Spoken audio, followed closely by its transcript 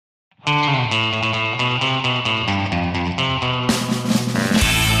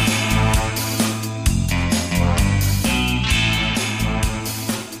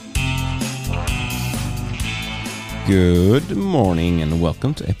Good morning and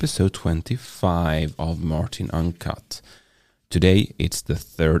welcome to episode 25 of Martin Uncut. Today it's the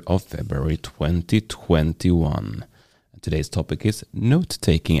 3rd of February 2021. Today's topic is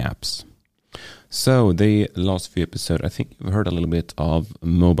note-taking apps. So the last few episodes, I think you've heard a little bit of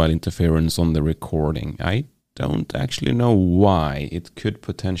mobile interference on the recording. I don't actually know why. It could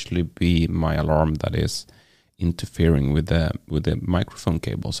potentially be my alarm that is interfering with the microphone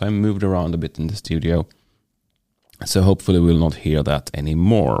cable. So I moved around a bit in the studio. So hopefully we'll not hear that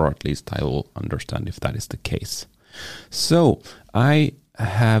anymore, or at least I will understand if that is the case. So I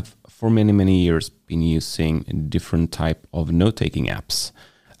have for many years been using different type of note-taking apps,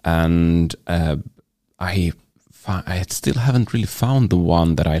 and I still haven't really found the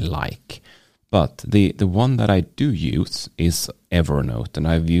one that I like. But the one that I do use is Evernote, and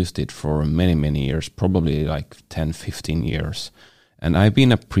I've used it for many years, probably like 10-15 years. And I've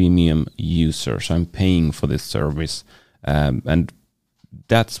been a premium user, so I'm paying for this service, and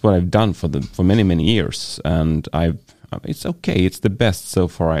that's what I've done for many years. And it's okay; it's the best so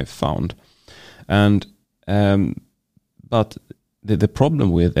far I've found. And but the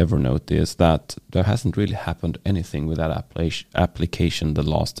problem with Evernote is that there hasn't really happened anything with that application the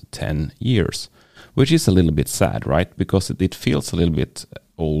last 10 years, which is a little bit sad, right? Because it feels a little bit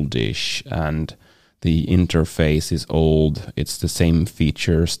oldish and the interface is old. It's the same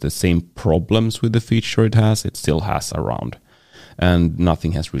features, the same problems with the feature it still has around. And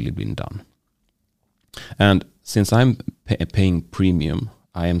nothing has really been done. And since I'm paying premium,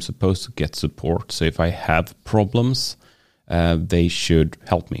 I am supposed to get support. So if I have problems, they should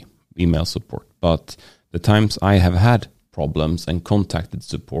help me, email support. But the times I have had problems and contacted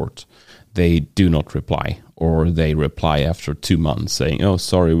support, they do not reply, or they reply after 2 months saying, "Oh,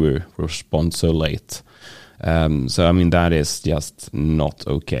 sorry, we respond so late." So, I mean, that is just not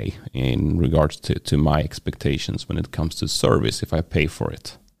okay in regards to my expectations when it comes to service if I pay for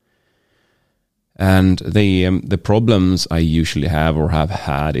it. And the problems I usually have or have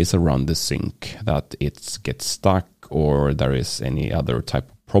had is around the sync, that it gets stuck or there is any other type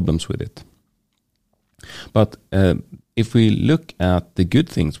of problems with it. But if we look at the good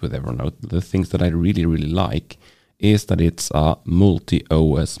things with Evernote, the things that I really like, is that it's a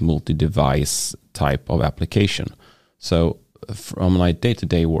multi-OS, multi-device type of application. So from my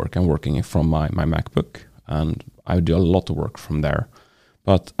day-to-day work, I'm working from my MacBook, and I do a lot of work from there.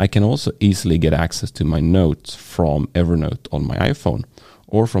 But I can also easily get access to my notes from Evernote on my iPhone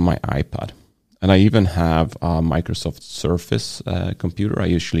or from my iPad. And I even have a Microsoft Surface computer. I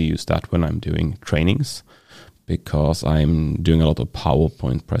usually use that when I'm doing trainings, because I'm doing a lot of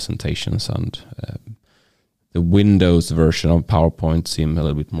PowerPoint presentations, and the Windows version of PowerPoint seems a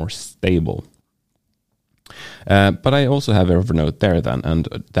little bit more stable. But I also have Evernote there then, and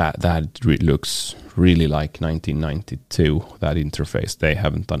that looks really like 1992, that interface. They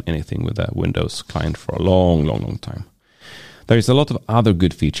haven't done anything with that Windows client for a long time. There is a lot of other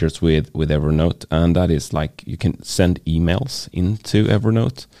good features with Evernote, and that is like you can send emails into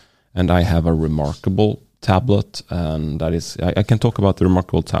Evernote, and I have a Remarkable tablet, and that is I can talk about the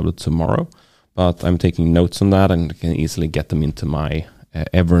Remarkable tablet tomorrow, but I'm taking notes on that and can easily get them into my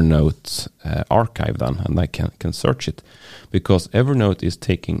Evernote archive then, and I can search it, because Evernote is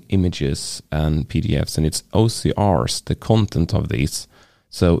taking images and PDFs, and it's OCRs, the content of these.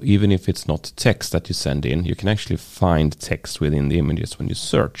 So even if it's not text that you send in, you can actually find text within the images when you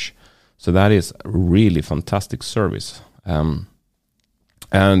search. So that is a really fantastic service.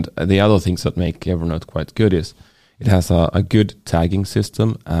 And the other things that make Evernote quite good is it has a good tagging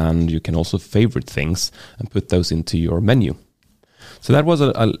system, and you can also favorite things and put those into your menu. So that was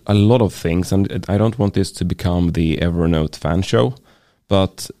a lot of things, and I don't want this to become the Evernote fan show,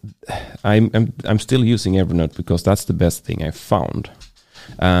 but I'm still using Evernote because that's the best thing I've found.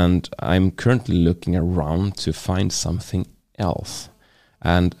 And I'm currently looking around to find something else,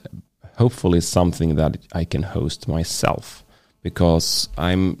 and hopefully something that I can host myself, because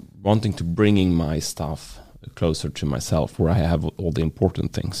I'm wanting to bringing my stuff closer to myself, where I have all the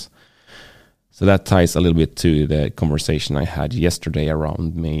important things. So that ties a little bit to the conversation I had yesterday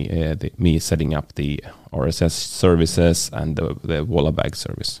around me setting up the RSS services and the Wallabag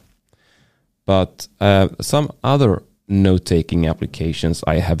service. But some other note-taking applications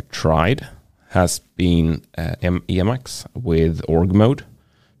I have tried has been Emacs with org mode,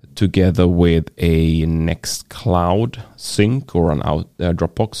 together with a Nextcloud sync or an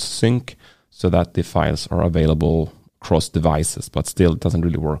Dropbox sync, so that the files are available across devices, but still it doesn't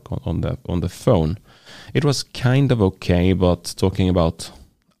really work on the phone. It was kind of okay, but talking about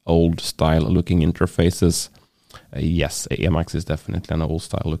old style looking interfaces, yes, Emacs is definitely an old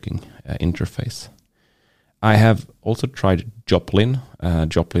style looking interface. I have also tried Joplin.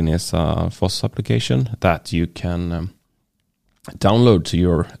 Joplin is a FOSS application that you can download to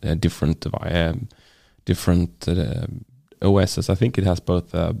your different OSs. I think it has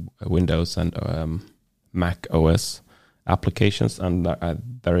both Windows and Mac OS applications, and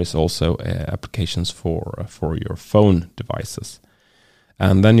there is also applications for your phone devices.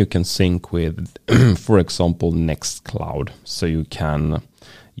 And then you can sync with, for example, Nextcloud, so you can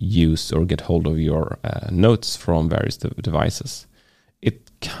use or get hold of your notes from various devices. It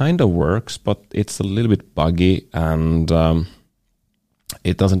kind of works, but it's a little bit buggy, and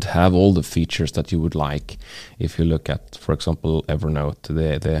it doesn't have all the features that you would like. If you look at, for example,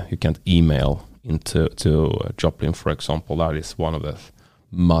 Evernote, you can't email into Joplin, for example. That is one of the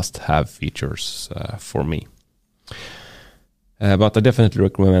must-have features for me. But I definitely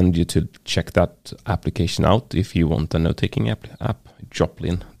recommend you to check that application out if you want a note-taking app,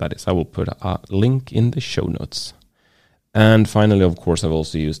 Joplin, that is. I will put a link in the show notes. And finally, of course, I've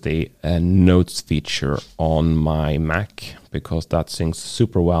also used a notes feature on my Mac, because that syncs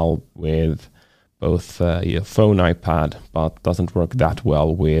super well with both your phone, iPad, but doesn't work that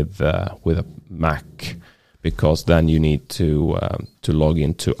well with a Mac, because then you need to log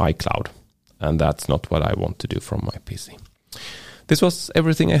into iCloud, and that's not what I want to do from my PC. This was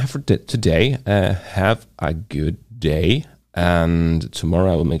everything I have for today. Have a good day, and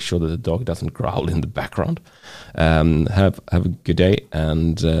tomorrow I will make sure that the dog doesn't growl in the background. Have a good day,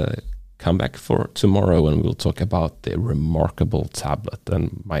 and come back for tomorrow, and we'll talk about the remarkable tablet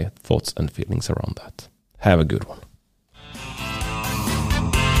and my thoughts and feelings around that. Have a good one.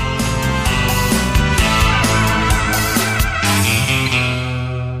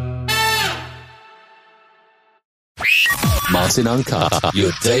 Martin Uncut,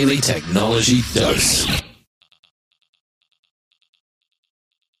 your daily technology dose.